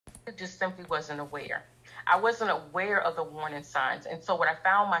just simply wasn't aware. I wasn't aware of the warning signs. And so what I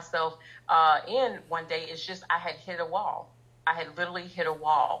found myself in one day is just I had hit a wall. I had literally hit a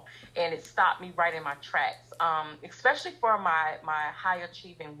wall, and it stopped me right in my tracks, especially for my high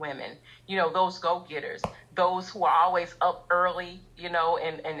achieving women, those go-getters, those who are always up early,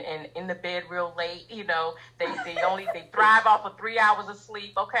 and in the bed real late, they thrive off of 3 hours of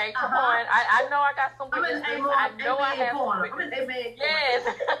sleep. Okay, come on. I know I got some witnesses. I know I have some witnesses.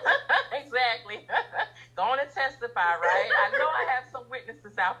 Yes, exactly. Go on and testify, right? I know I have some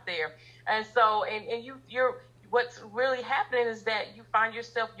witnesses out there. And so, and you're, what's really happening is that you find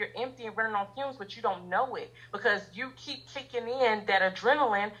yourself, you're empty and running on fumes, but you don't know it because you keep kicking in that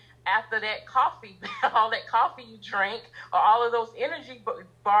adrenaline after that coffee, all that coffee you drink, or all of those energy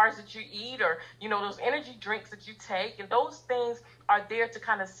bars that you eat, or, those energy drinks that you take. And those things are there to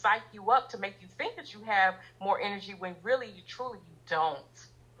kind of psych you up to make you think that you have more energy when really, you don't.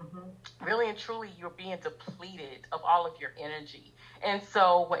 Mm-hmm. Really and truly, you're being depleted of all of your energy. And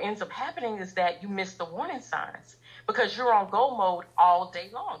so what ends up happening is that you miss the warning signs because you're on go mode all day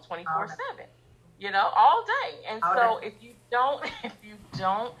long, 24/7, all day. And so if you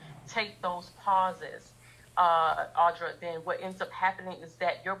don't take those pauses, Audra, then what ends up happening is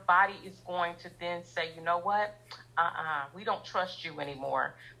that your body is going to then say, you know what? We don't trust you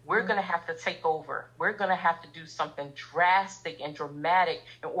anymore. We're going to have to take over. We're going to have to do something drastic and dramatic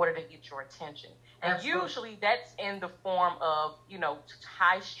in order to get your attention. And Absolutely. Usually that's in the form of,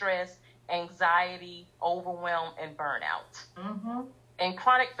 high stress, anxiety, overwhelm, and burnout. Mm-hmm. And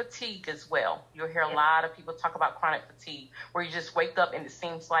chronic fatigue as well. You'll hear a lot of people talk about chronic fatigue, where you just wake up and it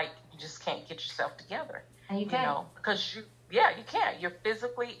seems like you just can't get yourself together. And you can't. Because you can't. You're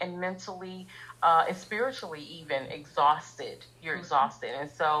physically and mentally and spiritually even exhausted. You're mm-hmm. exhausted. And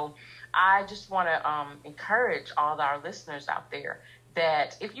so I just want to encourage all of our listeners out there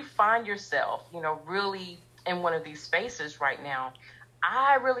that if you find yourself, really in one of these spaces right now,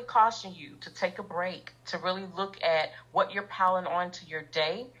 I really caution you to take a break, to really look at what you're piling onto your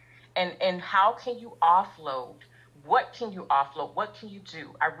day and how can you offload? What can you offload? What can you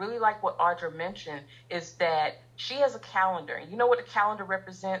do? I really like what Audra mentioned is that she has a calendar. And you know what a calendar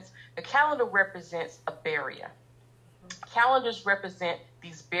represents? The calendar represents a barrier. Calendars represent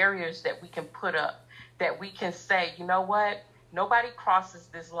these barriers that we can put up, that we can say, you know what? Nobody crosses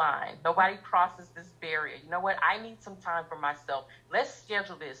this line. Nobody crosses this barrier. You know what? I need some time for myself. Let's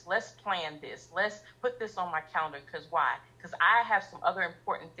schedule this. Let's plan this. Let's put this on my calendar. Because why? Because I have some other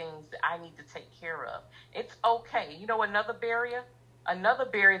important things that I need to take care of. It's okay. You know, another barrier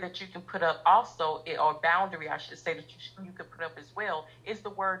that you can put up also, or boundary, I should say, that you could put up as well, is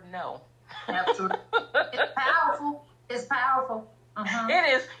the word no. Absolutely. It's powerful. It's powerful. Uh-huh.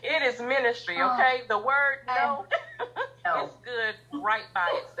 It is ministry, okay? The word no is good right by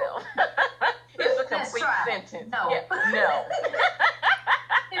itself. It's a complete sentence. No. Yeah, no.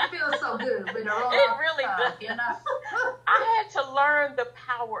 It feels so good with a roll. It really does. I had to learn the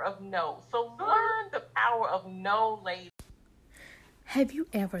power of no. So learn the power of no, ladies. Have you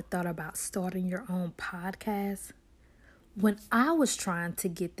ever thought about starting your own podcast? When I was trying to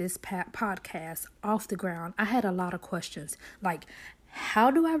get this podcast off the ground, I had a lot of questions like,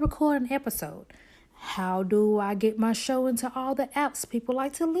 how do I record an episode? How do I get my show into all the apps people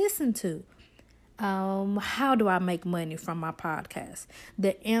like to listen to? How do I make money from my podcast?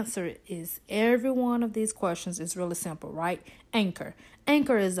 The answer is every one of these questions is really simple, right? Anchor.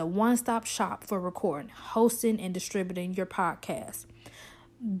 Anchor is a one-stop shop for recording, hosting, and distributing your podcast.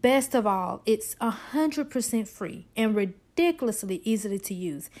 Best of all, it's 100% free and ridiculously easy to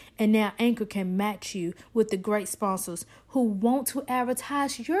use. And now Anchor can match you with the great sponsors who want to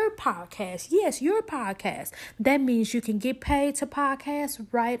advertise your podcast. Yes, your podcast. That means you can get paid to podcast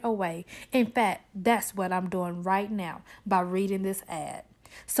right away. In fact, that's what I'm doing right now by reading this ad.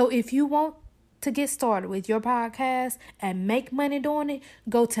 So if you want to get started with your podcast and make money doing it,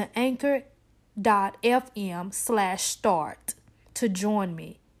 go to anchor.fm/start to join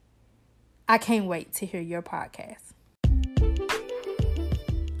me. I can't wait to hear your podcast.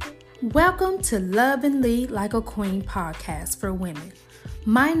 Welcome to Love and Lead Like a Queen podcast for women.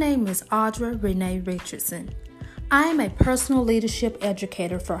 My name is Audra Renee Richardson. I am a personal leadership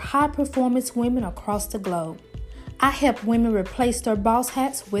educator for high-performance women across the globe. I help women replace their boss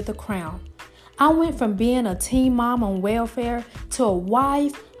hats with a crown. I went from being a teen mom on welfare to a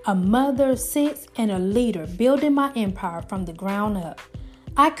wife, a mother of 6, and a leader, building my empire from the ground up.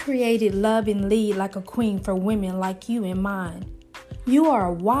 I created Love and Lead Like a Queen for women like you in mind. You are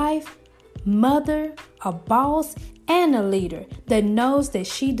a wife, mother, a boss, and a leader that knows that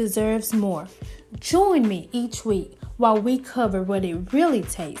she deserves more. Join me each week while we cover what it really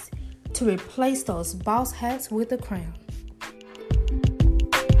takes to replace those boss hats with a crown.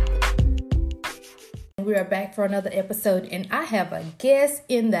 We are back for another episode, and I have a guest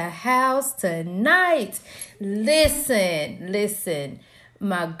in the house tonight. Listen,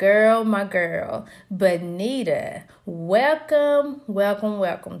 my girl, Benita. Welcome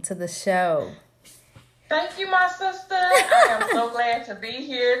to the show. Thank you, my sister. I am so glad to be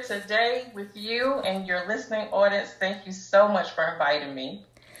here today with you and your listening audience. Thank you so much for inviting me.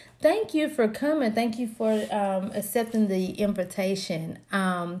 Thank you for coming. Thank you for accepting the invitation.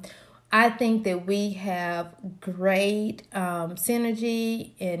 I think that we have great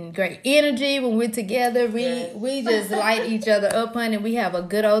synergy and great energy when we're together. We just light each other up, honey. We have a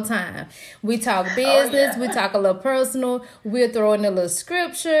good old time. We talk business. We talk a little personal. We're throwing a little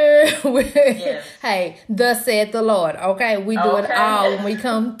scripture. Hey, thus saith the Lord. Okay, we do it all when we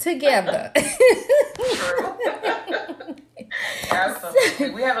come together. True.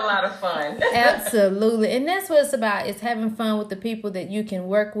 Absolutely. We have a lot of fun. Absolutely. And that's what it's about, is having fun with the people that you can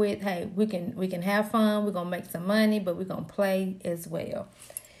work with. Hey, we can have fun. We're going to make some money, but we're going to play as well.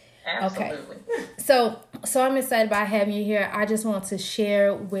 Absolutely. Okay. So I'm excited about having you here. I just want to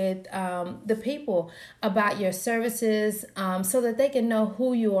share with the people about your services so that they can know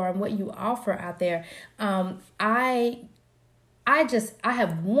who you are and what you offer out there. I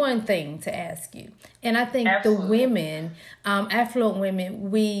have one thing to ask you. And I think Absolutely. The women, affluent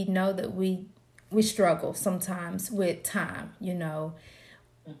women, we know that we struggle sometimes with time, you know.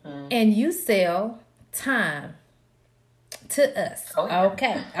 Mm-hmm. And you sell time to us. Oh, yeah.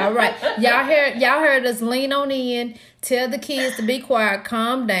 Okay. All right. Y'all heard us. Lean on in. Tell the kids to be quiet.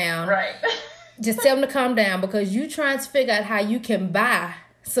 Calm down. Right. Just tell them to calm down, because you trying to figure out how you can buy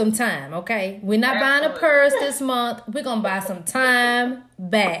some time, okay? We're not Absolutely. Buying a purse this month. We're going to buy some time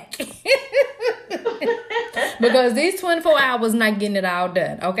back. Because these 24 hours not getting it all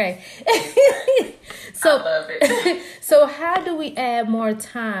done, okay? So, I love it. So how do we add more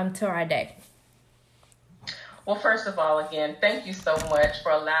time to our day? Well, first of all, again, thank you so much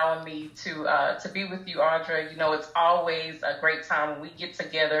for allowing me to be with you, Audra. You know, it's always a great time when we get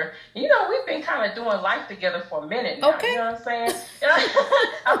together. You know, we've been kind of doing life together for a minute now. Okay. You know what I'm saying?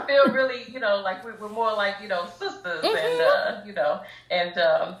 I feel really, you know, like we're more like, you know, sisters, mm-hmm. and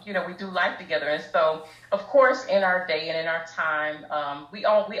we do life together. And so, of course, in our day and in our time, we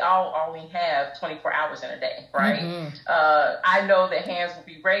all only have 24 hours in a day, right? Mm-hmm. I know that hands will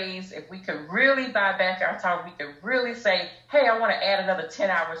be raised if we could really buy back our time. We could really say, hey, I want to add another 10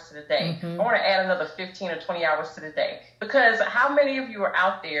 hours to the day. Mm-hmm. I want to add another 15 or 20 hours to the day. Because how many of you are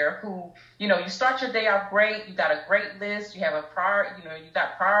out there who, you know, you start your day out great, you got a great list, you have you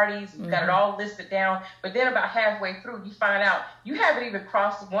got priorities, you mm-hmm. got it all listed down, but then about halfway through, you find out you haven't even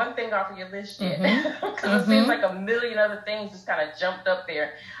crossed one thing off of your list yet. Because mm-hmm. It seems like a million other things just kind of jumped up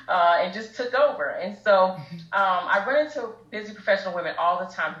there and just took over. And so I run into busy professional women all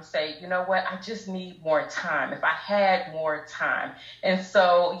the time who say, you know what, I just need more time. If I had more time. And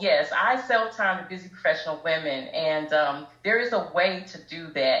so, yes, I sell time to busy professional women, and there is a way to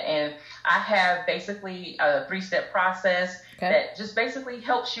do that. And I have basically a 3-step process that just basically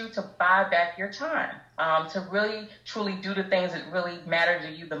helps you to buy back your time, to really, truly do the things that really matter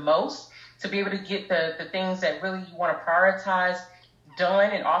to you the most, to be able to get the things that really you want to prioritize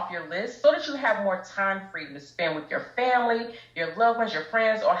done and off your list, so that you have more time freedom to spend with your family, your loved ones, your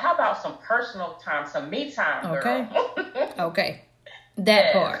friends, or how about some personal time, some me time, girl? Okay.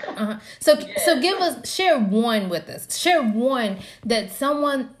 That part. Uh-huh. So share one with us. Share one that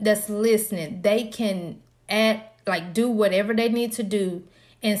someone that's listening, they can add, like, do whatever they need to do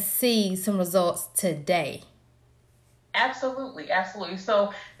and see some results today. Absolutely.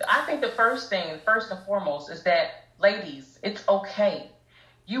 So I think the first and foremost is that, ladies, it's okay.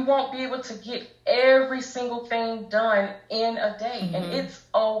 You won't be able to get every single thing done in a day, mm-hmm. and it's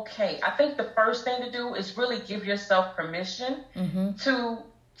okay. I think the first thing to do is really give yourself permission mm-hmm. to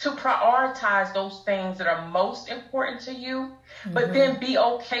prioritize those things that are most important to you, mm-hmm. but then be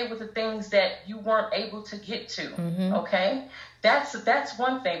okay with the things that you weren't able to get to, mm-hmm. okay? That's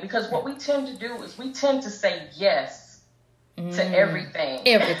one thing, because what we tend to do is we tend to say yes to everything.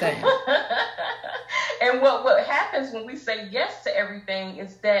 And what happens when we say yes to everything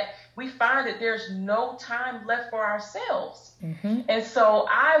is that we find that there's no time left for ourselves. Mm-hmm. And so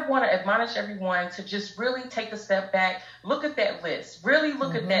I want to admonish everyone to just really take a step back, look at that list, really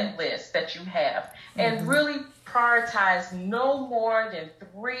look mm-hmm. at that list that you have, and mm-hmm. really prioritize no more than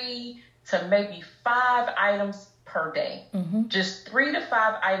 3 to maybe 5 items per day. Mm-hmm. Just 3 to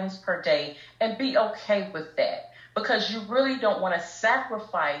 5 items per day, and be okay with that. Because you really don't want to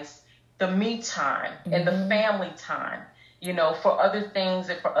sacrifice the me time mm-hmm. and the family time for other things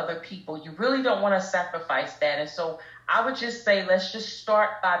and for other people. You really don't want to sacrifice that. And so I would just say, let's just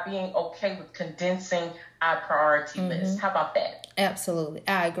start by being okay with condensing our priority list. How about that? Absolutely.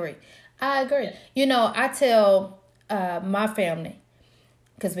 I agree. I tell my family,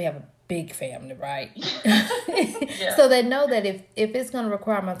 because we have a big family, right? Yeah. So they know that if it's going to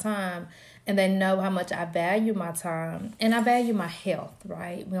require my time, and they know how much I value my time and I value my health,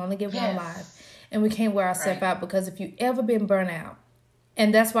 right? We only get one life, and we can't wear ourselves out, because if you ever been burnt out,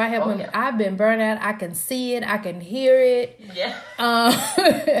 and that's why I've been burnt out, I can see it, I can hear it. Yeah.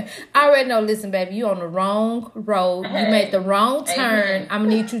 I already know, listen, baby, you on the wrong road. You made the wrong turn. I'm going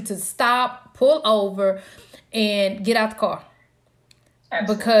to need you to stop, pull over, and get out the car.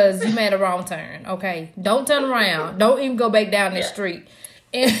 Absolutely. Because you made a wrong turn, okay? Don't turn around. Don't even go back down the street.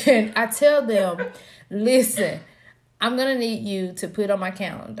 And I tell them, listen, I'm going to need you to put it on my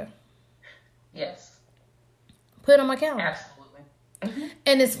calendar. Yes. Put it on my calendar. Absolutely. Mm-hmm.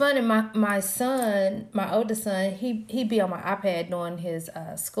 And it's funny, my son, my oldest son, he be on my iPad doing his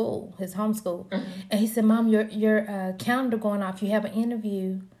school, his homeschool. Mm-hmm. And he said, Mom, your calendar going off. You have an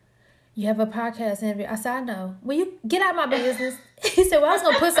interview. You have a podcast interview. I said, I know. Will you get out of my business? He said, well, I was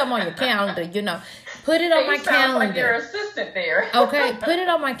going to put something on your calendar, Put it on my calendar. Like your assistant there. Okay, put it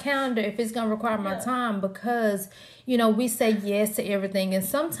on my calendar if it's going to require my time, because, we say yes to everything. And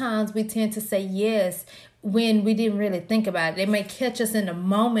sometimes we tend to say yes when we didn't really think about it. They may catch us in the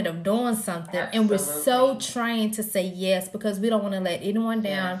moment of doing something. Absolutely. And we're so trained to say yes because we don't want to let anyone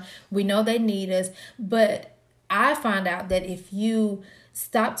down. Yes. We know they need us. But I find out that if you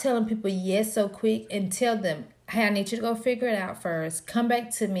stop telling people yes so quick and tell them, hey, I need you to go figure it out first. Come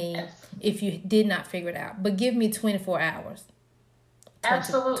back to me if you did not figure it out. But give me 24 hours.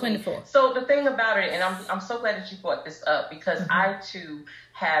 Absolutely. 24. So the thing about it, and I'm so glad that you brought this up, because I too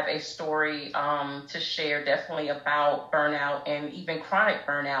have a story to share, definitely about burnout and even chronic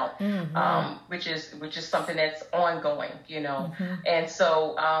burnout, which is something that's ongoing, And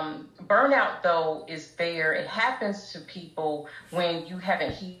so burnout, though, is there. It happens to people when you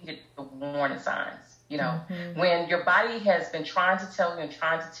haven't heeded the warning signs. When your body has been trying to tell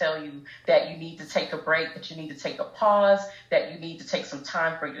you that you need to take a break, that you need to take a pause, that you need to take some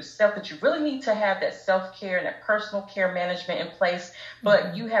time for yourself, that you really need to have that self-care and that personal care management in place,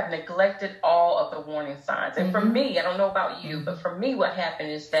 but you have neglected all of the warning signs. And for me, I don't know about you, but for me, what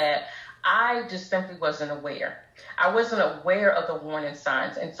happened is that I just simply wasn't aware. I wasn't aware of the warning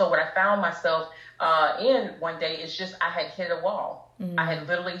signs. And so what I found myself in one day is just I had hit a wall. I had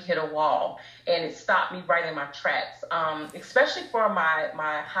literally hit a wall, and it stopped me right in my tracks, especially for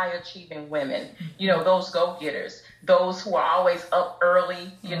my high achieving women, those go-getters, those who are always up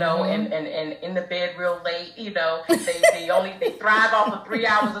early, and in the bed real late, they thrive off of 3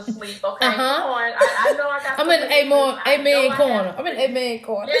 hours of sleep. Okay, come on. I know I got I'm in amen corner. I'm in amen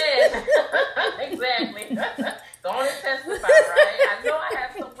corner. Yes, exactly. Go on and testify, right? I know I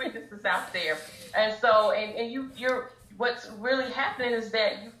have some witnesses out there. And so, and you're, what's really happening is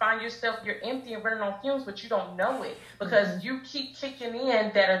that you find yourself, you're empty and running on fumes, but you don't know it, because you keep kicking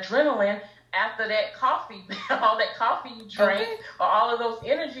in that adrenaline after that coffee, all that coffee you drink, or all of those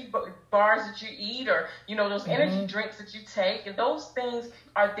energy bars that you eat, or, those energy drinks that you take. And those things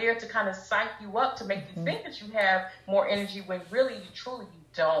are there to kind of psych you up, to make you think that you have more energy, when really, you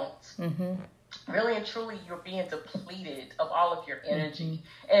don't. Really and truly, you're being depleted of all of your energy.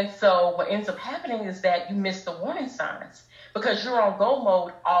 And so what ends up happening is that you miss the warning signs, because you're on go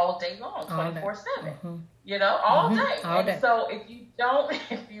mode all day long, 24/7, all day. So if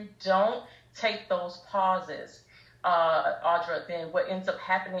you don't take those pauses, Audra, then what ends up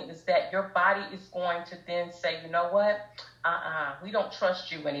happening is that your body is going to then say, you know what? We don't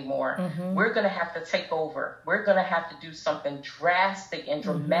trust you anymore. We're going to have to take over. We're going to have to do something drastic and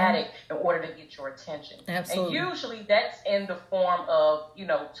dramatic in order to get your attention. Absolutely. And usually that's in the form of,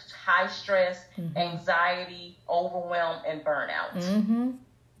 high stress, anxiety, overwhelm, and burnout.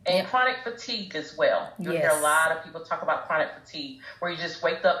 And chronic fatigue as well. You'll hear a lot of people talk about chronic fatigue, where you just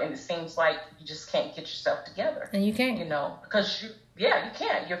wake up and it seems like you just can't get yourself together. And you can't. Because you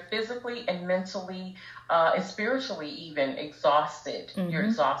can't. You're physically and mentally and spiritually even exhausted. You're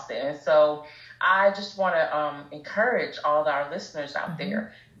exhausted. And so I just want to encourage all of our listeners out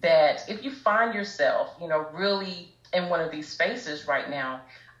there that if you find yourself, really in one of these spaces right now,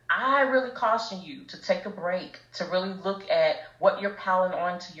 I really caution you to take a break, to really look at what you're piling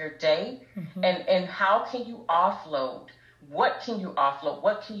on to your day, and how can you offload? What can you offload?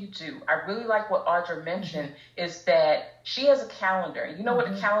 What can you do? I really like what Audra mentioned, is that she has a calendar. You know what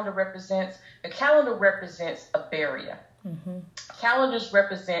a calendar represents? The calendar represents a barrier. Calendars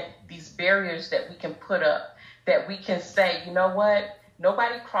represent these barriers that we can put up that we can say, you know what?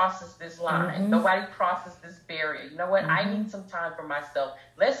 Nobody crosses this line. Nobody crosses this barrier. You know what? I need some time for myself.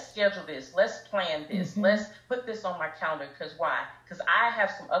 Let's schedule this. Let's plan this. Let's put this on my calendar. Because why? Because I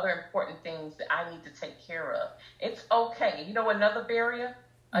have some other important things that I need to take care of. It's okay. You know another barrier?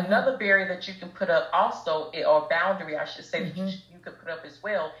 Another barrier that you can put up also, or boundary, I should say, that you could put up as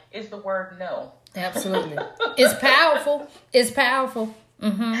well, is the word no. Absolutely. It's powerful. It's powerful.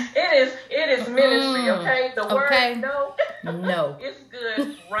 It is ministry, okay? The word no it's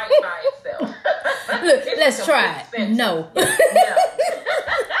good right by itself. Look, let's try it. No.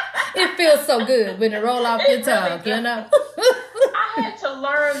 It feels so good when it roll off your tongue, you know? I had to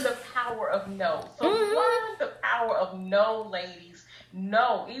learn the power of no. So learn the power of no, ladies.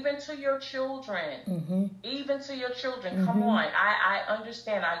 No, even to your children. Even to your children. Come on. I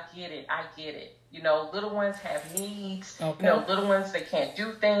understand. I get it. You know, little ones have needs. Okay. You know, little ones, they can't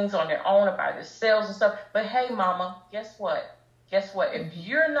do things on their own or by themselves and stuff. But hey, mama, guess what? If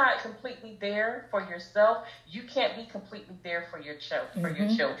you're not completely there for yourself, you can't be completely there for your children.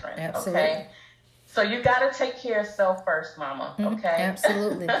 Absolutely. Okay? So you got to take care of self first, mama. Okay.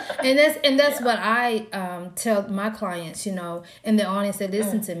 Absolutely. And that's what I tell my clients, you know, and the audience that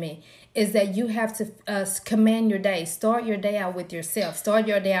listen to me, is that you have to command your day. Start your day out with yourself. Start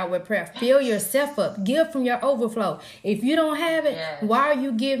your day out with prayer. Fill yourself up. Give from your overflow. If you don't have it, why are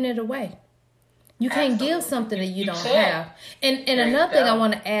you giving it away? You can't give something that you don't have. And another thing I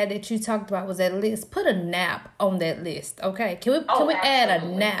want to add that you talked about was that list. Put a nap on that list. Okay. Can we add a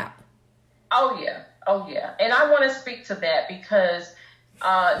nap? Oh yeah. And I want to speak to that because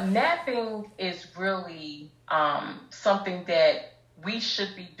napping is really something that we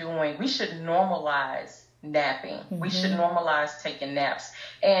should be doing. We should normalize napping. We should normalize taking naps.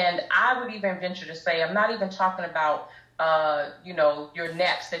 And I would even venture to say, I'm not even talking about your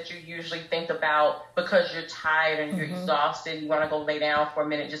naps that you usually think about because you're tired and you're exhausted. You want to go lay down for a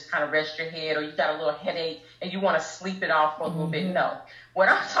minute, just kind of rest your head, or you got a little headache and you want to sleep it off for a little bit. No. What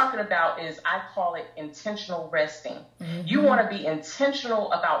I'm talking about is, I call it intentional resting. You want to be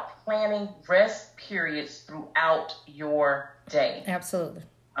intentional about planning rest periods throughout your day. Absolutely.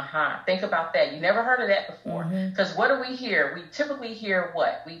 Think about that. You never heard of that before. Because what do we hear? We typically hear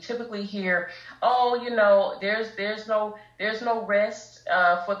what? We typically hear, there's no rest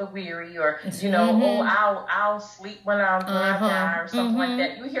for the weary, or I'll sleep when I die, or something like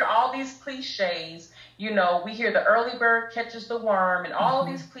that. You hear all these cliches. You know, we hear the early bird catches the worm, and all of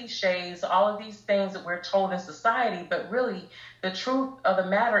these cliches, all of these things that we're told in society. But really, the truth of the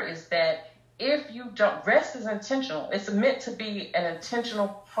matter is that if you don't, rest is intentional. It's meant to be an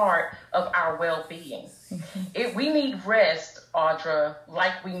intentional part of our well-being. We need rest, Audra,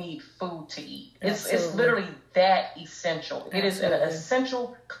 like we need food to eat. It's literally that essential. It is an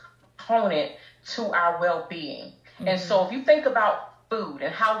essential component to our well-being. And so if you think about food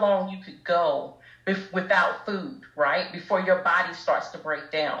and how long you could go without food, right? Before your body starts to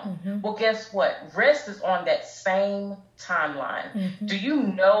break down. Well, guess what? Rest is on that same timeline. Do you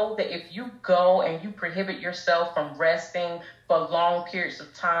know that if you go and you prohibit yourself from resting for long periods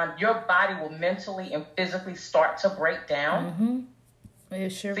of time, your body will mentally and physically start to break down?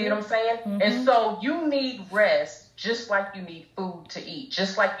 Sure. See what I'm saying? And so you need rest just like you need food to eat,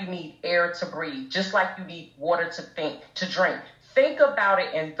 just like you need air to breathe, just like you need water to drink. Think about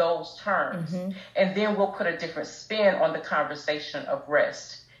it in those terms, and then we'll put a different spin on the conversation of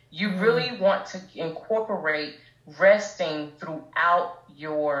rest. You really want to incorporate resting throughout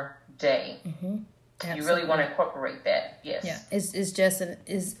your day. You really want to incorporate that. Yes. Yeah, it's just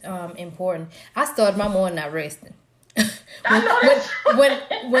important. I started my morning not resting.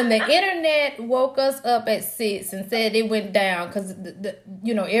 when the internet woke us up at 6 and said it went down because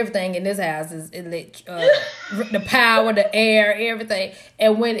everything in this house is the power, the air, everything.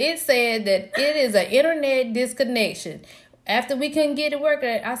 And when it said that it is an internet disconnection, after we couldn't get it working,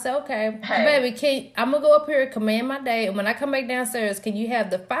 I said, okay, baby, I'm going to go up here and command my day. And when I come back downstairs, can you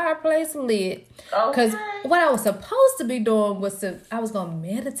have the fireplace lit? Because what I was supposed to be doing was I was going to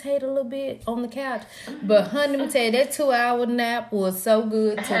meditate a little bit on the couch. But honey, let me tell you, that 2-hour nap was so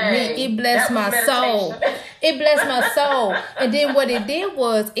good to me. It blessed my soul. It blessed my soul. And then what it did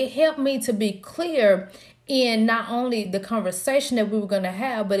was it helped me to be clear in not only the conversation that we were going to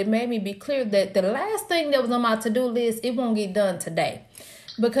have, but it made me be clear that the last thing that was on my to-do list, it won't get done today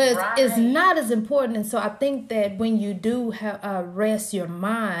because it's not as important. And so I think that when you do have rest your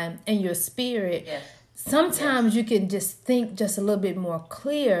mind and your spirit, sometimes you can just think just a little bit more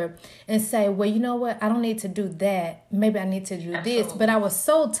clear and say, well, you know what? I don't need to do that. Maybe I need to do this. But I was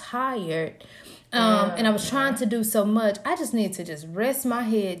so tired and I was trying to do so much. I just need to just rest my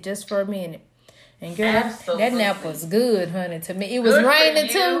head just for a minute. And girl, that nap was good, honey, to me. It was Good for raining,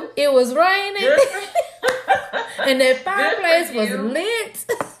 you. too. It was raining. Good for- And that fireplace was you. lit.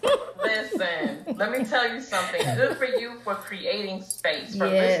 Listen, let me tell you something. Good for you for creating space, for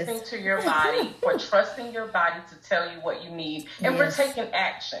Yes. listening to your body, for trusting your body to tell you what you need, and Yes. for taking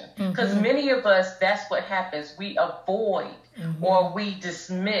action. Because many of us, that's what happens. We avoid or we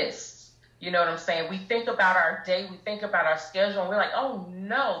dismiss. You know what I'm saying? We think about our day, we think about our schedule, and we're like, oh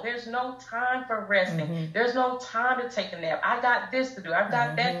no, there's no time for resting. There's no time to take a nap. I got this to do. I've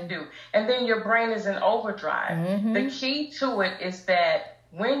got that to do. And then your brain is in overdrive. The key to it is that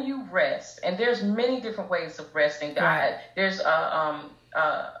when you rest, and there's many different ways of resting. Right. There's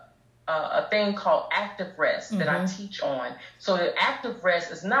a thing called active rest that I teach on. So the active rest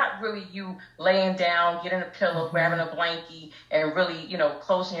is not really you laying down, getting a pillow, grabbing a blankie, and really,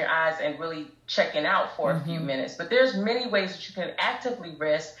 closing your eyes and really checking out for a few minutes. But there's many ways that you can actively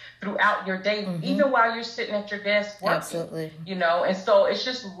rest throughout your day, even while you're sitting at your desk working. Absolutely. And so it's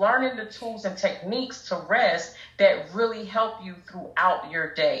just learning the tools and techniques to rest that really help you throughout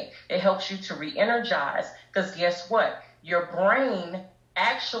your day. It helps you to re-energize, because guess what? Your brain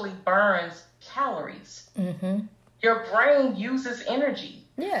actually burns calories. Your brain uses energy.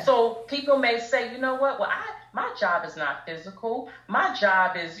 Yeah. So people may say, you know what? Well, my job is not physical. My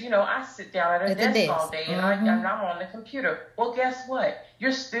job is, I sit down at a desk all day and I'm on the computer. Well, guess what?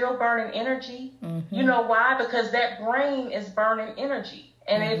 You're still burning energy. You know why? Because that brain is burning energy.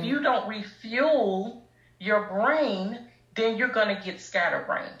 And if you don't refuel your brain, then you're going to get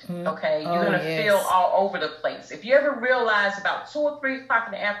scatterbrained, okay? You're going to feel all over the place. If you ever realize about 2 or 3 o'clock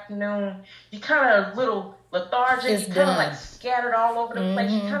in the afternoon, you kind of a little lethargic, you kind of like scattered all over the place.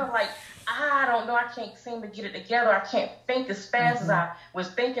 You kind of like, I don't know, I can't seem to get it together. I can't think as fast as I was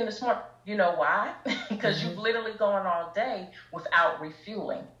thinking this morning. You know why? Because you've literally gone all day without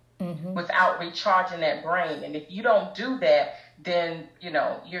refueling, without recharging that brain. And if you don't do that, then,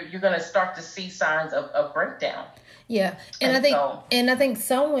 you're going to start to see signs of breakdown. Yeah, and I think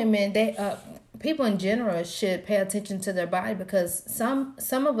some women, people in general should pay attention to their body, because some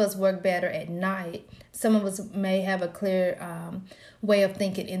of us work better at night. Some of us may have a clear way of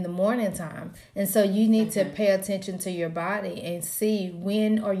thinking in the morning time, and so you need to pay attention to your body and see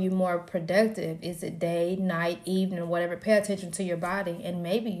when are you more productive. Is it day, night, evening, whatever? Pay attention to your body, and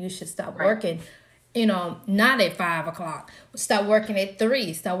maybe you should stop working. Not at 5 o'clock. Start working at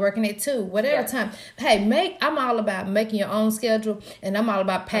 3. Start working at 2. Whatever time. Hey, I'm all about making your own schedule, and I'm all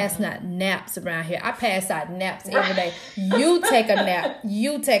about passing out naps around here. I pass out naps every day. You take a nap.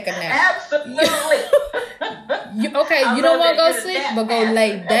 Absolutely. You don't want to go sleep, but go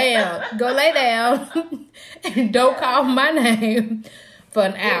lay down. Go lay down, and don't call my name for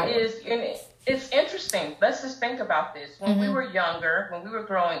an hour. It's interesting. Let's just think about this. When we were younger, when we were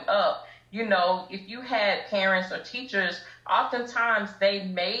growing up, if you had parents or teachers, oftentimes they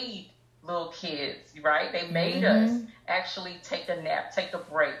made little kids, right? They made us actually take a nap, take a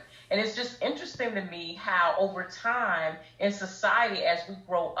break. And it's just interesting to me how over time in society, as we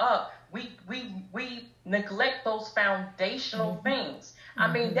grow up, we neglect those foundational things.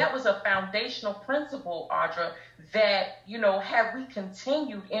 I mean, that was a foundational principle, Audra, that, had we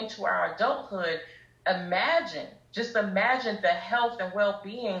continued into our adulthood, imagine the health and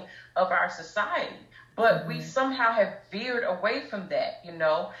well-being of our society. But we somehow have veered away from that.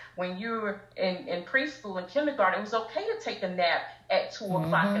 When you were in preschool and kindergarten, it was okay to take a nap at 2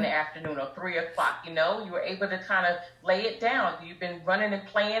 o'clock in the afternoon or 3 o'clock. You were able to kind of lay it down. You've been running and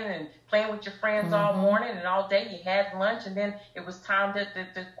playing with your friends all morning and all day. You had lunch, and then it was time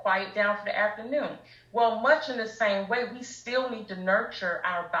to quiet down for the afternoon. Well, much in the same way, we still need to nurture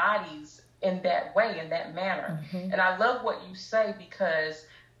our bodies in that way, in that manner. And I love what you say, because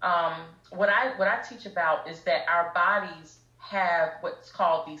what I teach about is that our bodies have what's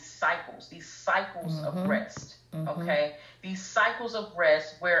called these cycles of rest. Okay, these cycles of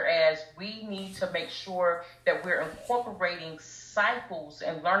rest, whereas we need to make sure that we're incorporating cycles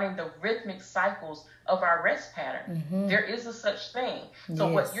and learning the rhythmic cycles of our rest pattern. There is a such thing. So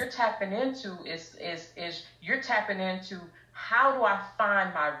what you're tapping into is you're tapping into, how do I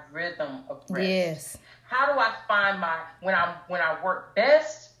find my rhythm of rest? Yes. How do I find when I work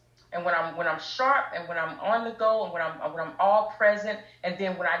best, and when I'm sharp, and when I'm on the go, and when I'm all present, and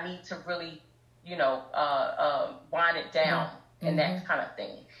then when I need to really, wind it down and that kind of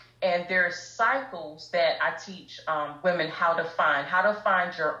thing. And there's cycles that I teach women how to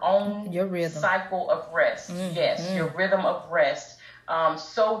find your own rhythm, cycle of rest. Yes, your rhythm of rest.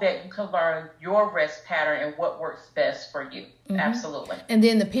 so that you can learn your rest pattern and what works best for you. Absolutely. And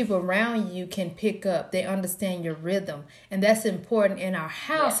then the people around you can pick up. They understand your rhythm. And that's important in our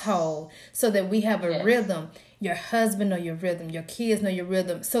household so that we have a rhythm. Your husband know your rhythm. Your kids know your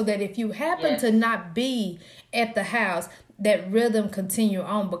rhythm. So that if you happen to not be at the house, that rhythm continue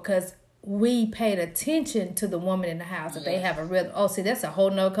on because we paid attention to the woman in the house that they have a rhythm. Oh, see, that's a whole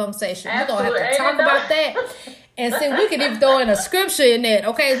nother conversation. Absolutely. We're going to have to talk about that. And see, we could even throw in a scripture in that.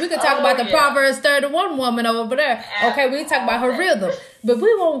 Okay, we could talk about the Proverbs 31 woman over there. Okay, we can talk about her rhythm. But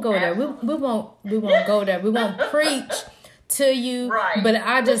we won't go there. We won't go there. We won't preach to you. Right. But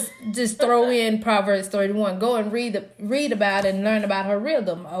I just throw in Proverbs 31. Go and read about it and learn about her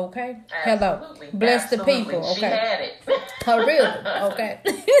rhythm. Okay. Absolutely. Hello. Bless the people. Okay. She had it. Her rhythm. Okay.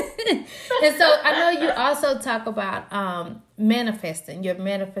 And so I know you also talk about manifesting, your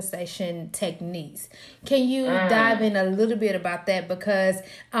manifestation techniques. Can you dive in a little bit about that? Because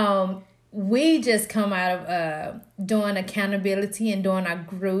we just come out of doing accountability and doing our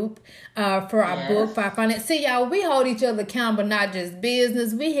group for our book, for our finance. See, y'all, we hold each other accountable, not just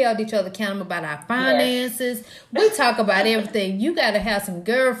business. We held each other accountable about our finances. We talk about everything. You got to have some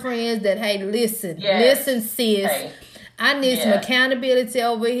girlfriends that, hey, listen, sis. Hey. I need some accountability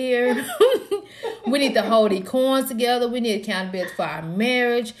over here. We need to hold these coins together. We need accountability for our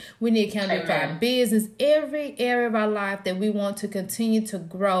marriage. We need accountability for our business. Every area of our life that we want to continue to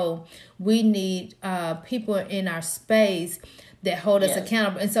grow, we need people in our space that hold us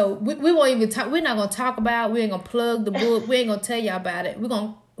accountable. And so we won't even talk. We're not going to talk about it. We ain't going to plug the book. We ain't going to tell y'all about it.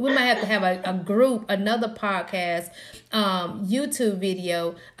 We might have to have a group, another podcast, YouTube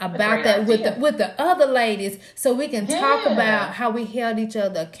video about that with the other ladies, so we can talk about how we held each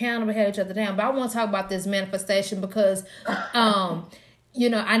other accountable, held each other down. But I want to talk about this manifestation because,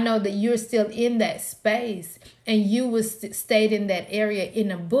 I know that you're still in that space, and you was stayed in that area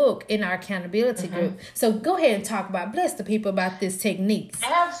in a book in our accountability group. So go ahead and talk about, bless the people about this techniques.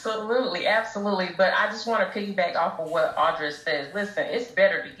 Absolutely. But I just want to piggyback off of what Audra says. Listen, it's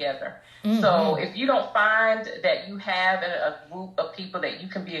better together. So if you don't find that you have a group of people that you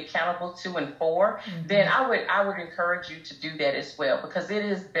can be accountable to and for, then I would encourage you to do that as well, because it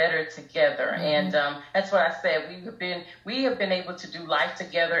is better together. And that's what I said. We have been able to do life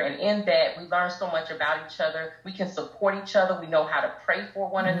together, and in that we learn so much about each other. We can support each other. We know how to pray for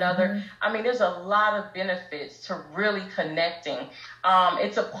one another. I mean, there's a lot of benefits to really connecting.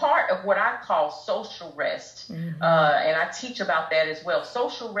 It's a part of what I call social rest. And I teach about that as well.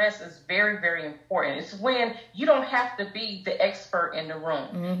 Social rest is very, very important. It's when you don't have to be the expert in the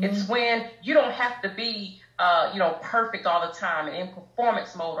room. It's when you don't have to be perfect all the time and in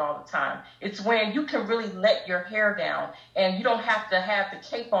performance mode all the time. It's when you can really let your hair down and you don't have to have the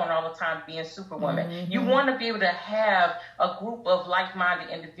cape on all the time being Superwoman. You want to be able to have a group of like-minded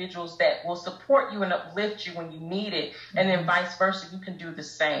individuals that will support you and uplift you when you need it, and then vice versa, you can do the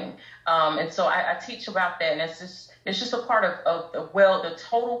same. And so I teach about that, and it's just a part of the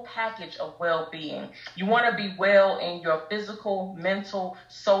total package of well-being. You want to be well in your physical, mental,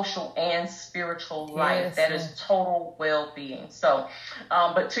 social, and spiritual life. That is total well-being. So,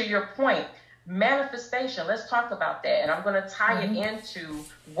 but to your point, manifestation, let's talk about that. And I'm going to tie it into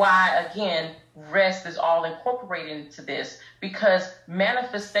why, again, rest is all incorporated into this, because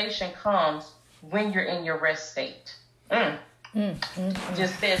manifestation comes when you're in your rest state.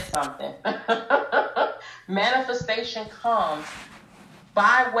 Just said something. Manifestation comes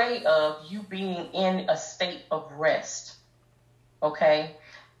by way of you being in a state of rest. Okay?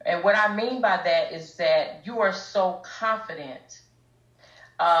 And what I mean by that is that you are so confident.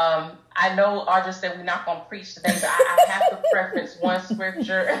 I know Audra said we're not going to preach today, but I have to preference one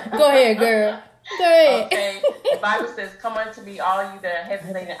scripture. Go ahead, girl. Go ahead. Okay. The Bible says, "Come unto me, all you that are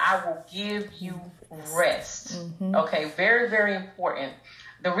heavy laden, I will give you rest." Okay. Very, very important.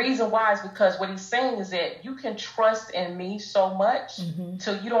 The reason why is because what he's saying is that you can trust in me so much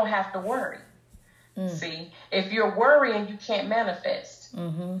till you don't have to worry. See, if you're worrying, you can't manifest.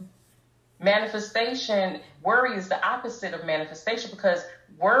 Manifestation, worry is the opposite of manifestation, because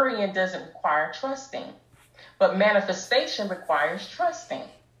worrying doesn't require trusting, but manifestation requires trusting.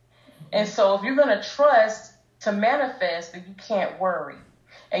 And so if you're going to trust to manifest, then you can't worry.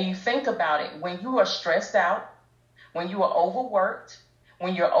 And you think about it, when you are stressed out, when you are overworked,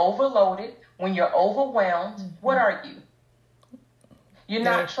 when you're overloaded, when you're overwhelmed, what are you? You're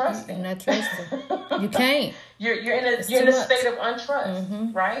not trusting. You're not trusting. You can't. You're in a state of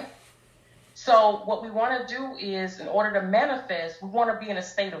untrust, right? So what we want to do is, in order to manifest, we want to be in a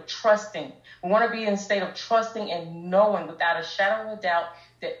state of trusting. We want to be in a state of trusting and knowing without a shadow of a doubt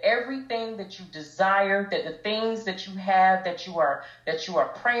that everything that you desire, that the things that you have, that you are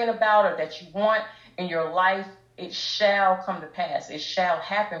praying about or that you want in your life, it shall come to pass. It shall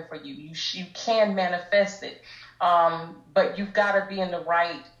happen for you. You can manifest it. But you've got to be in the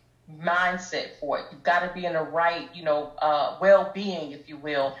right mindset for it. You've got to be in the right, well-being, if you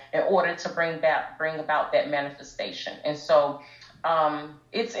will, in order to bring about that manifestation. And so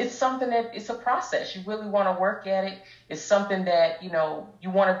it's something that it's a process. You really want to work at it. It's something that, you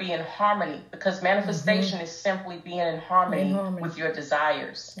want to be in harmony, because manifestation is simply being in harmony with your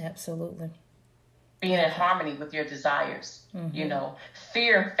desires. Absolutely. Being in harmony with your desires.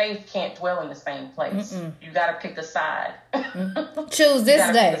 Fear and faith can't dwell in the same place. You got to pick a side. Choose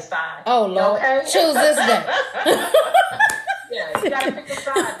this day. Oh, Lord. Okay? Choose this day. Yeah, you got to pick a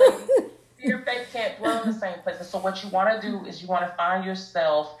side, baby. Fear and faith can't dwell in the same place. And so what you want to do is you want to find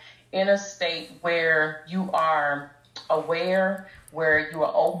yourself in a state where you are aware, where you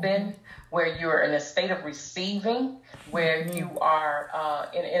are open, where you're in a state of receiving, where you are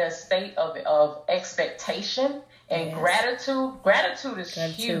in a state of expectation and gratitude. Gratitude is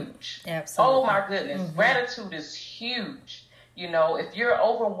huge. Absolutely. Oh my goodness. Gratitude is huge. If you're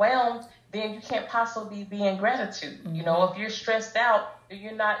overwhelmed, then you can't possibly be in gratitude. If you're stressed out,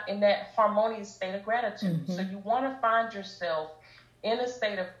 you're not in that harmonious state of gratitude. So you want to find yourself in a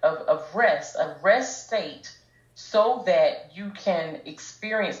state of rest, a rest state, so that you can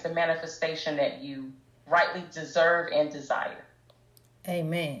experience the manifestation that you rightly deserve and desire.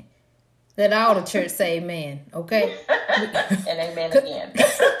 Amen. Let all the church say amen, okay? And amen again.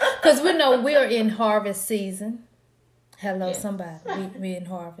 Because we know we're in harvest season. Hello, somebody. We're in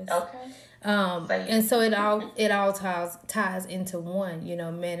harvest. Okay. And so it all ties into one,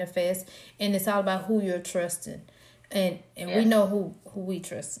 manifest, and it's all about who you're trusting, and we know who we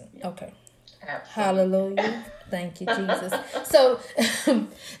trust. Okay. Absolutely. Hallelujah. Thank you, Jesus.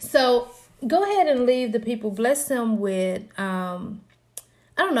 So go ahead and leave the people. Bless them with, I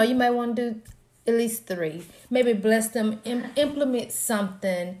don't know, you might want to do at least 3. Maybe bless them, implement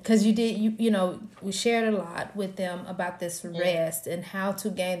something, because we shared a lot with them about this rest and how to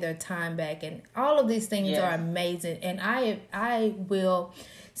gain their time back. And all of these things are amazing. And I will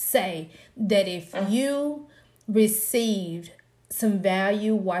say that if you received some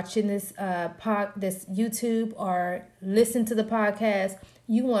value watching this this YouTube or listen to the podcast,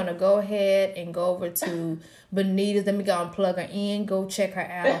 you want to go ahead and go over to Benita's. Let me go and plug her in. Go check her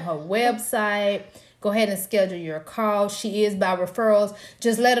out on her website. Go ahead and schedule your call. She is by referrals.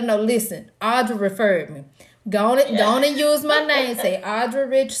 Just let her know, listen, Audra referred me. Go on and use my name. Say Audra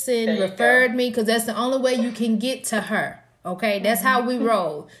Richardson referred me, because that's the only way you can get to her. Okay, that's how we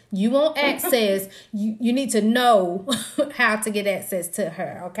roll. You want access, you need to know how to get access to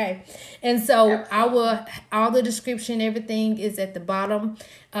her, okay? And so all the description, everything is at the bottom.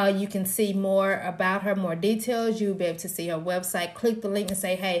 You can see more about her, more details. You'll be able to see her website. Click the link and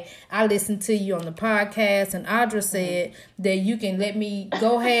say, hey, I listened to you on the podcast, and Audra said that you can let me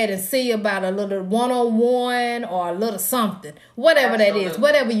go ahead and see about a little one-on-one or a little something. Whatever that is,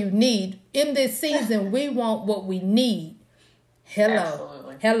 whatever you need. In this season, we want what we need. Hello,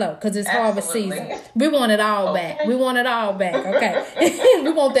 because it's harvest season. We want it all back. We want it all back, okay? We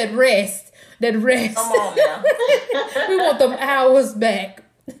want that rest. Come on now. We want them hours back.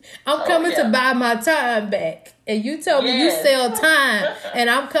 I'm coming to buy my time back. And you told me you sell time, and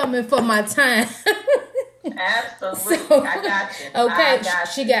I'm coming for my time. Absolutely. I got you. Okay,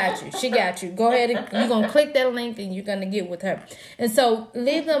 she got you. Go ahead and you're going to click that link and you're going to get with her. And so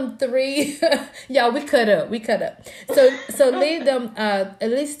leave them 3. Y'all, we cut up. So leave them at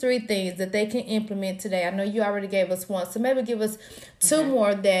least 3 things that they can implement today. I know you already gave us 1. So maybe give us 2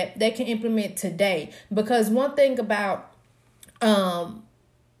 more that they can implement today. Because one thing about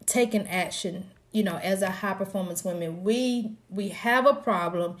taking action, as a high performance women, we have a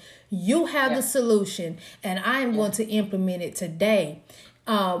problem. You have the solution, and I am going to implement it today.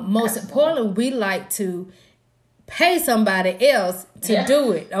 Most importantly, we like to pay somebody else to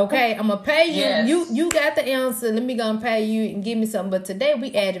do it. Okay, I'm gonna pay you. Yes. You got the answer. Let me go and pay you and give me something. But today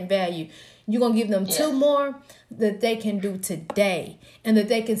we adding value. You're gonna give them 2 more that they can do today, and that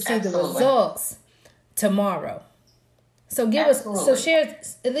they can see the results tomorrow. So share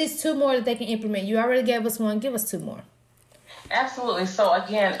at least 2 more that they can implement. You already gave us 1. Give us 2 more. Absolutely. So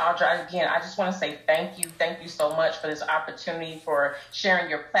again, Audra, I just want to say thank you. Thank you so much for this opportunity, for sharing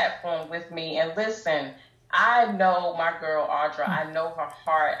your platform with me. And listen, I know my girl, Audra. I know her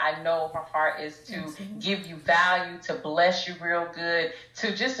heart. I know her heart is to give you value, to bless you real good,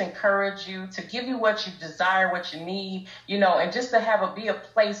 to just encourage you, to give you what you desire, what you need, and just to be a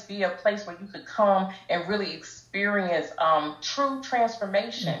place where you could come and really experience experience true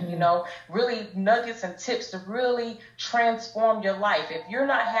transformation, you know, really nuggets and tips to really transform your life. If you're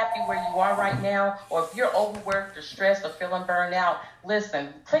not happy where you are right now, or if you're overworked or stressed or feeling burned out, listen,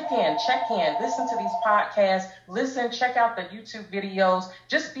 click in, check in, listen to these podcasts, check out the YouTube videos,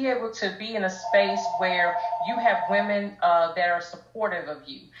 just be able to be in a space where you have women that are supportive of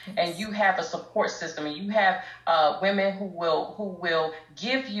you, and you have a support system, and you have women who will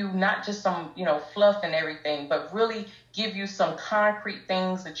give you not just some, you know, fluff and everything, but really give you some concrete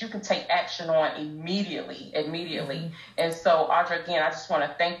things that you can take action on immediately. And so, Audra, again, I just want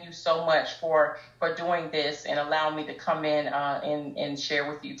to thank you so much for doing this and allowing me to come in and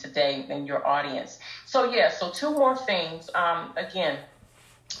share with you today and your audience. So two more things. Again,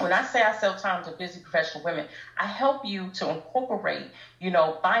 when I say I sell time to busy professional women, I help you to incorporate, you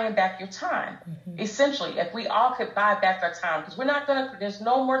know, buying back your time. Essentially, if we all could buy back our time, because there's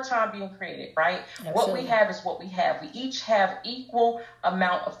no more time being created, right? Absolutely. What we have is what we have. We each have equal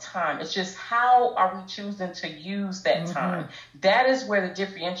amount of time. It's just how are we choosing to use that time? That is where the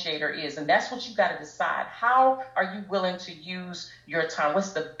differentiator is. And that's what you got to decide. How are you willing to use your time?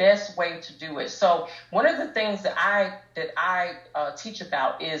 What's the best way to do it? So one of the things that I teach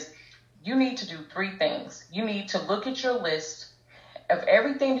about is you need to do 3 things. You need to look at your list of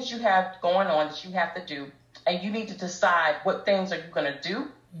everything that you have going on that you have to do, and you need to decide what things are you going to do,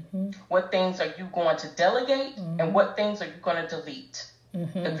 what things are you going to delegate, and what things are you going to delete.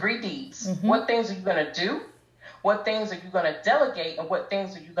 The 3 Ds. What things are you going to do, what things are you going to delegate, and what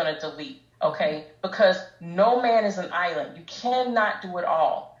things are you going to delete, okay? Because no man is an island. You cannot do it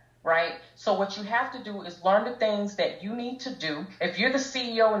all. Right? So what you have to do is learn the things that you need to do. If you're the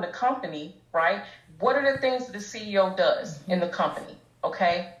CEO in the company, right? What are the things that the CEO does in the company?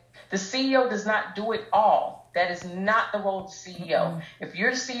 Okay? The CEO does not do it all. That is not the role of the CEO. If you're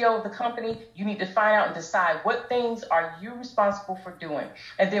the CEO of the company, you need to find out and decide what things are you responsible for doing.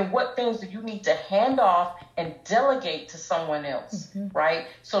 And then what things do you need to hand off and delegate to someone else, right?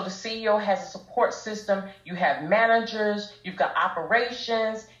 So the CEO has a support system. You have managers, you've got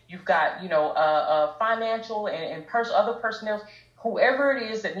operations, you've got, you know, financial and other personnel, whoever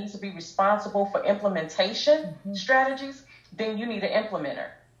it is that needs to be responsible for implementation strategies, then you need an implementer.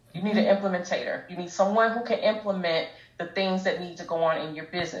 You need an implementator. You need someone who can implement the things that need to go on in your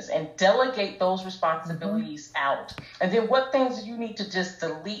business and delegate those responsibilities out. And then what things do you need to just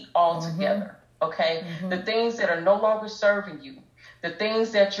delete altogether, okay? The things that are no longer serving you, the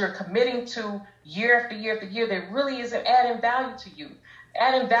things that you're committing to year after year after year that really isn't adding value to you.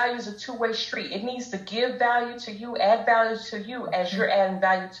 Adding value is a two-way street. It needs to give value to you, add value to you as you're adding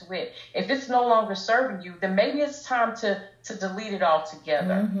value to it. If it's no longer serving you, then maybe it's time to delete it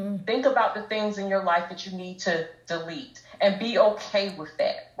altogether. Think about the things in your life that you need to delete and be okay with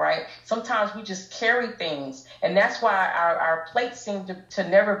that, right? Sometimes we just carry things, and that's why our plates seem to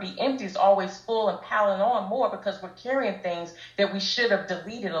never be empty. It's always full and piling on more because we're carrying things that we should have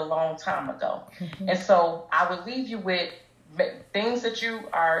deleted a long time ago. And so I would leave you with things that you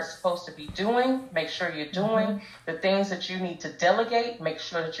are supposed to be doing, make sure you're doing. The things that you need to delegate, make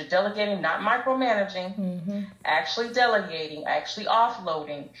sure that you're delegating, not micromanaging, actually delegating, actually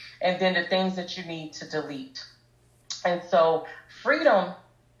offloading, and then the things that you need to delete. And so freedom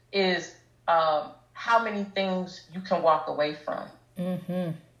is how many things you can walk away from.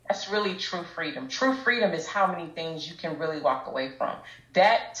 That's really true freedom. True freedom is how many things you can really walk away from.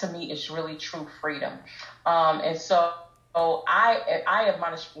 That, to me, is really true freedom. And so I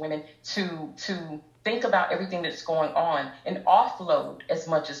admonish women to think about everything that's going on and offload as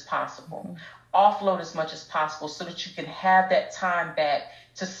much as possible. Offload as much as possible so that you can have that time back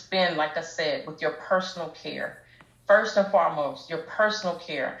to spend, like I said, with your personal care. First and foremost, your personal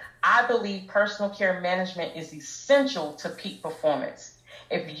care. I believe personal care management is essential to peak performance.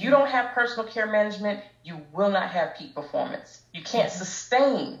 If you don't have personal care management, you will not have peak performance. You can't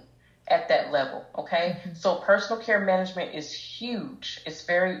sustain at that level, okay? So personal care management is huge. It's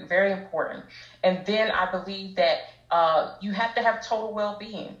very, very important. And then I believe that you have to have total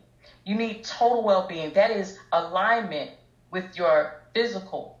well-being. You need total well-being. That is alignment with your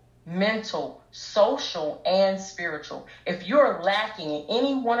physical, mental, social, and spiritual. If you're lacking in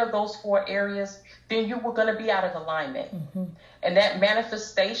any one of those 4 areas, then you were going to be out of alignment. And that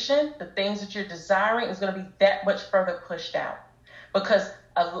manifestation, the things that you're desiring, is going to be that much further pushed out. Because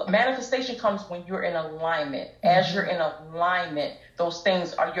a manifestation comes when you're in alignment. As you're in alignment, those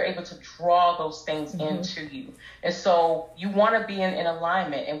things you're able to draw those things into you. And so you want to be in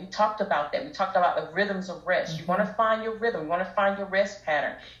alignment. And we talked about that. We talked about the rhythms of rest. You want to find your rhythm. You want to find your rest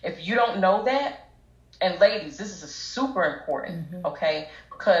pattern. If you don't know that, and ladies, this is super important, okay?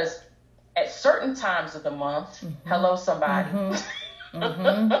 Because at certain times of the month, hello somebody,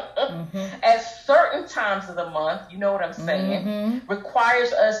 at certain times of the month, you know what I'm saying,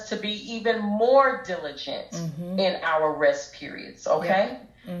 requires us to be even more diligent in our rest periods, okay?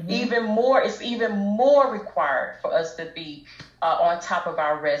 Even more, it's even more required for us to be on top of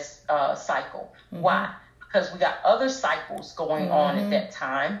our rest cycle. Why? Because we got other cycles going on at that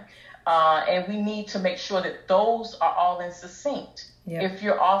time, and we need to make sure that those are all in succinct. If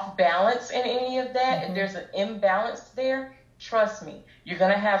you're off balance in any of that, if there's an imbalance there, trust me, you're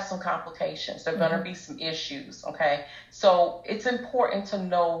going to have some complications. There are going to be some issues, okay? So it's important to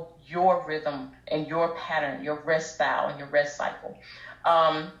know your rhythm and your pattern, your rest style and your rest cycle.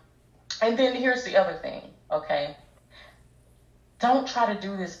 And then here's the other thing, okay? Don't try to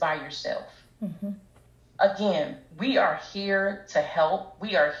do this by yourself. Again, we are here to help.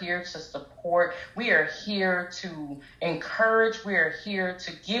 We are here to support. We are here to encourage. We are here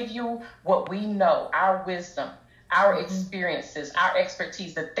to give you what we know, our wisdom, our experiences, our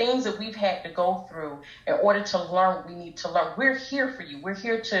expertise, the things that we've had to go through in order to learn what we need to learn. We're here for you. We're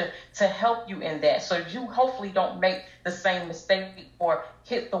here to help you in that. So you hopefully don't make the same mistake or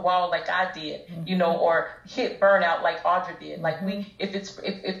hit the wall like I did, you know, or hit burnout like Audra did. Like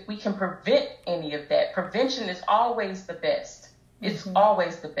if we can prevent any of that, prevention is always the best. It's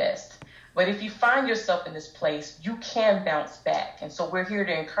always the best. But if you find yourself in this place, you can bounce back. And so we're here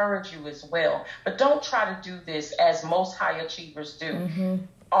to encourage you as well. But don't try to do this as most high achievers do,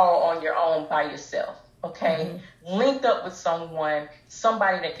 all on your own by yourself. Okay? Link up with someone,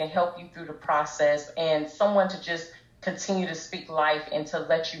 somebody that can help you through the process, and someone to just continue to speak life and to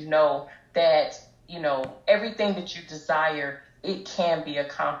let you know that, you know, everything that you desire, it can be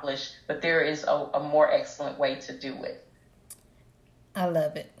accomplished, but there is a more excellent way to do it. I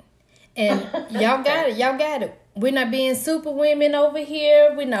love it. And y'all got it. Y'all got it. We're not being super women over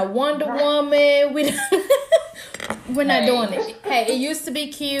here. We're not Wonder Woman. We're not doing it. Hey, it used to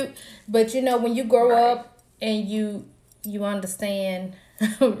be cute, but you know, when you grow up and you understand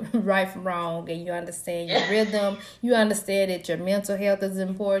right from wrong, and you understand your rhythm, you understand that your mental health is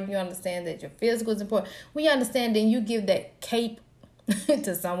important, you understand that your physical is important. We understand, then you give that cape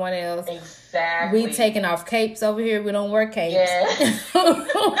to someone else. Exactly. We taking off capes over here. We don't wear capes. Yes.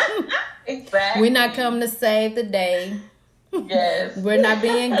 Exactly. We're not coming to save the day. Yes. We're not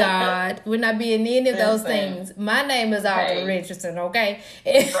being God. We're not being any of those things. My name is Audra Richardson, okay?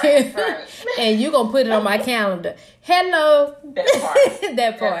 Right. And you're going to put it on my calendar. Hello.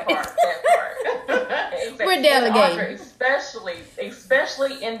 That part. Exactly. We're delegating. Audra,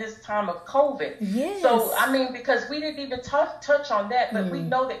 especially in this time of COVID. Yes. So, I mean, because we didn't even touch on that, but we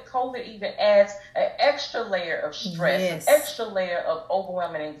know that COVID even adds an extra layer of stress, an extra layer of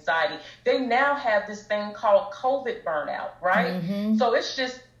overwhelming anxiety. They now have this thing called COVID burnout, right? So it's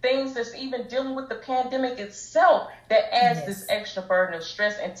just things that's even dealing with the pandemic itself that adds this extra burden of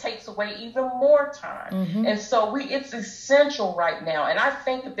stress and takes away even more time. And so it's essential right now. And I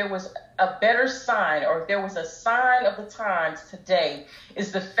think if there was a better sign, or if there was a sign of the times today,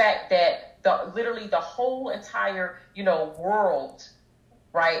 is the fact that literally the whole entire, you know, world,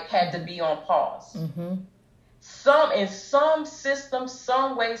 right, had to be on pause. In some system,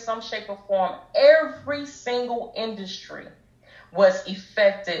 some way, some shape or form, every single industry was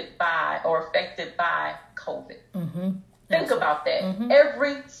affected by COVID. Think about that.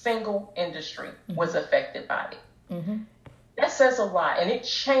 Every single industry was affected by it. That says a lot, and it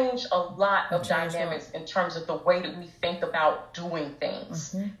changed a lot of dynamics in terms of the way that we think about doing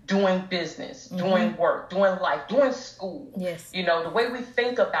things, doing business, doing work, doing life, doing school. You know, the way we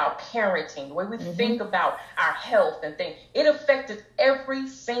think about parenting, the way we think about our health and things, it affected every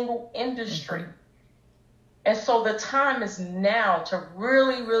single industry. And so the time is now to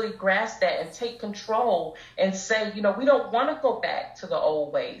really, really grasp that and take control and say, you know, we don't want to go back to the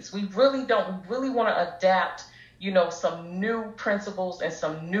old ways. We really don't. We really want to adapt, you know, some new principles and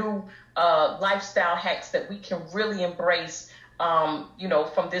some new lifestyle hacks that we can really embrace, you know,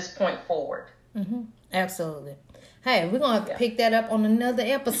 from this point forward. Absolutely. Hey, we're going to have to pick that up on another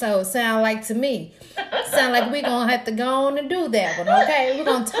episode. Sound like to me. Sound like we're going to have to go on and do that one, okay? We're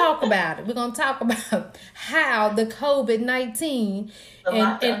going to talk about it. We're going to talk about how the COVID-19,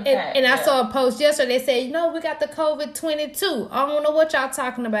 and I saw a post yesterday that said, you know, we got the COVID-22. I don't know what y'all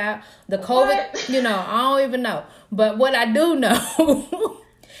talking about. The COVID, you know, I don't even know. But what I do know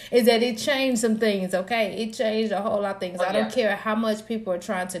is that it changed some things, okay? It changed a whole lot of things. I don't care how much people are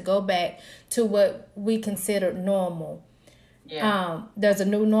trying to go back to what we consider normal. There's a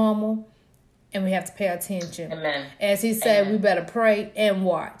new normal, and we have to pay attention. As he said, we better pray and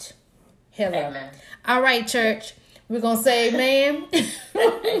watch. Hello. All right, church. We're going to say amen.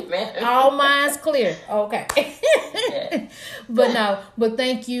 Amen. All minds clear. Okay. Yeah. But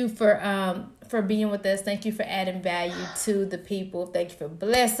thank you for being with us. Thank you for adding value to the people. Thank you for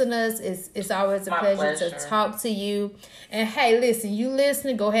blessing us. It's always a pleasure to talk to you. And hey, listen, you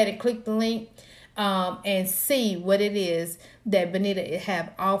listening, go ahead and click the link and see what it is that Benita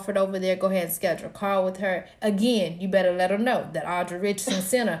have offered over there. Go ahead and schedule a call with her. Again, you better let her know that Audrey Richardson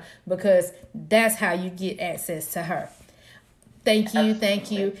sent her, because that's how you get access to her. Thank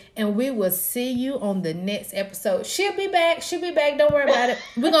you. And we will see you on the next episode. She'll be back. Don't worry about it.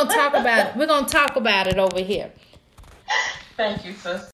 We're going to talk about it. We're going to talk about it over here. Thank you, sis.